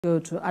Go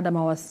to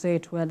Adamawa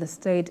State, where the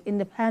State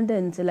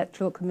Independent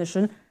Electoral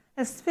Commission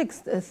has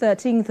fixed the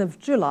 13th of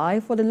July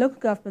for the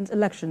local government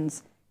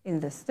elections in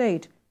the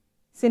state.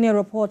 Senior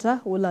reporter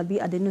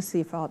Oladi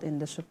Adenusi filed in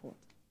this report.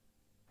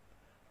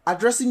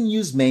 Addressing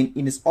newsmen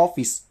in his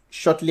office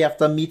shortly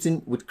after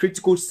meeting with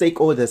critical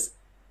stakeholders,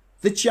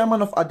 the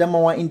chairman of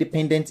Adamawa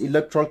Independent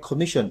Electoral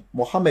Commission,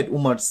 Mohammed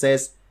Umar,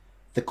 says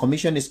the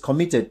commission is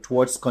committed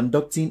towards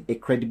conducting a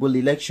credible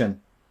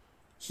election.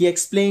 He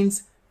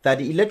explains that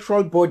the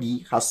electoral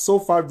body has so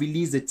far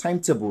released a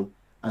timetable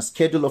and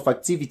schedule of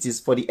activities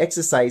for the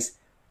exercise,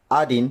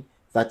 adding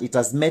that it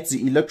has met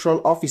the electoral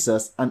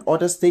officers and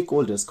other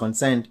stakeholders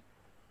concerned.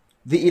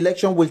 The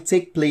election will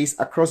take place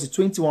across the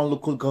 21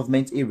 local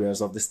government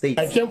areas of the state.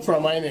 I came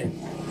from INEC,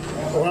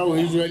 where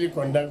we usually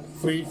conduct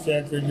free,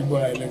 fair, credible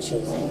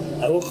elections.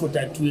 I worked for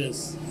 32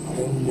 years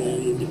in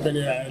the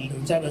independent. I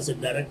retired as a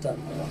director.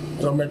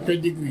 From my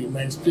pedigree,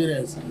 my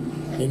experience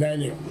in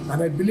INEC,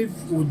 and I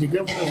believe with the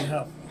government we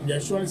have, the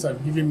assurance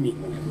I've given me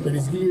that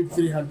it's giving me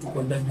free hand to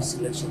conduct this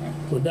election.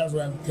 So that's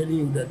why I'm telling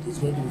you that it's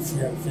going to be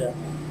free and fair,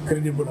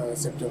 credible and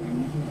acceptable.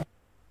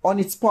 On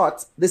its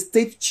part, the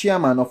state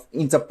chairman of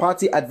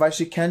Inter-Party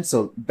Advisory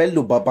Council,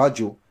 Bello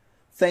Babajo,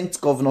 thanked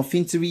Governor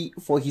Fintiri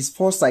for his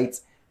foresight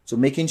to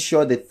making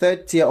sure the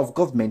third tier of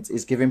government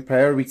is given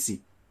priority.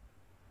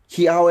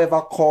 He,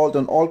 however, called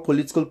on all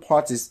political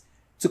parties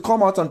to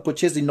come out and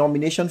purchase the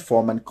nomination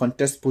form and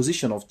contest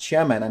position of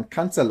chairman and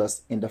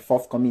councillors in the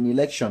forthcoming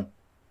election.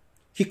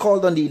 He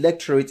called on the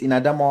electorate in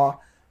Adamawa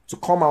to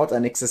come out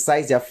and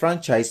exercise their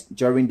franchise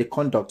during the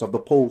conduct of the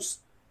polls.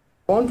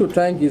 I want to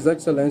thank His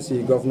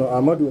Excellency Governor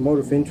Ahmadu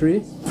Umaru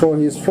Fintiri for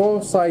his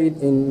foresight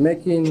in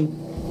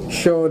making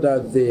sure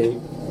that the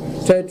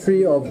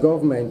territory of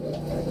government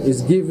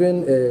is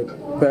given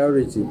a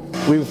priority.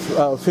 We've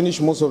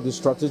finished most of the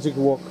strategic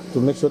work to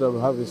make sure that we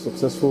have a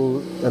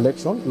successful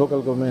election,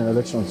 local government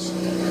elections.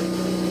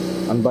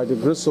 And by the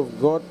grace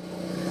of God,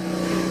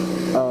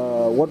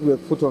 what we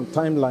have put on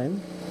timeline,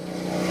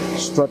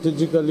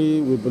 strategically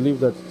we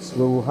believe that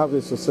we will have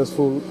a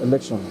successful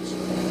elections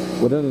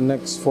within the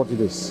next 40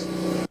 days.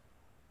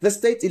 The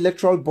state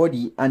electoral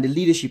body and the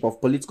leadership of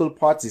political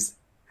parties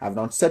have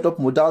now set up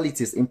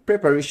modalities in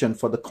preparation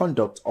for the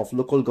conduct of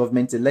local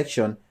government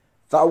election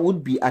that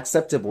would be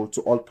acceptable to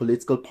all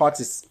political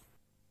parties.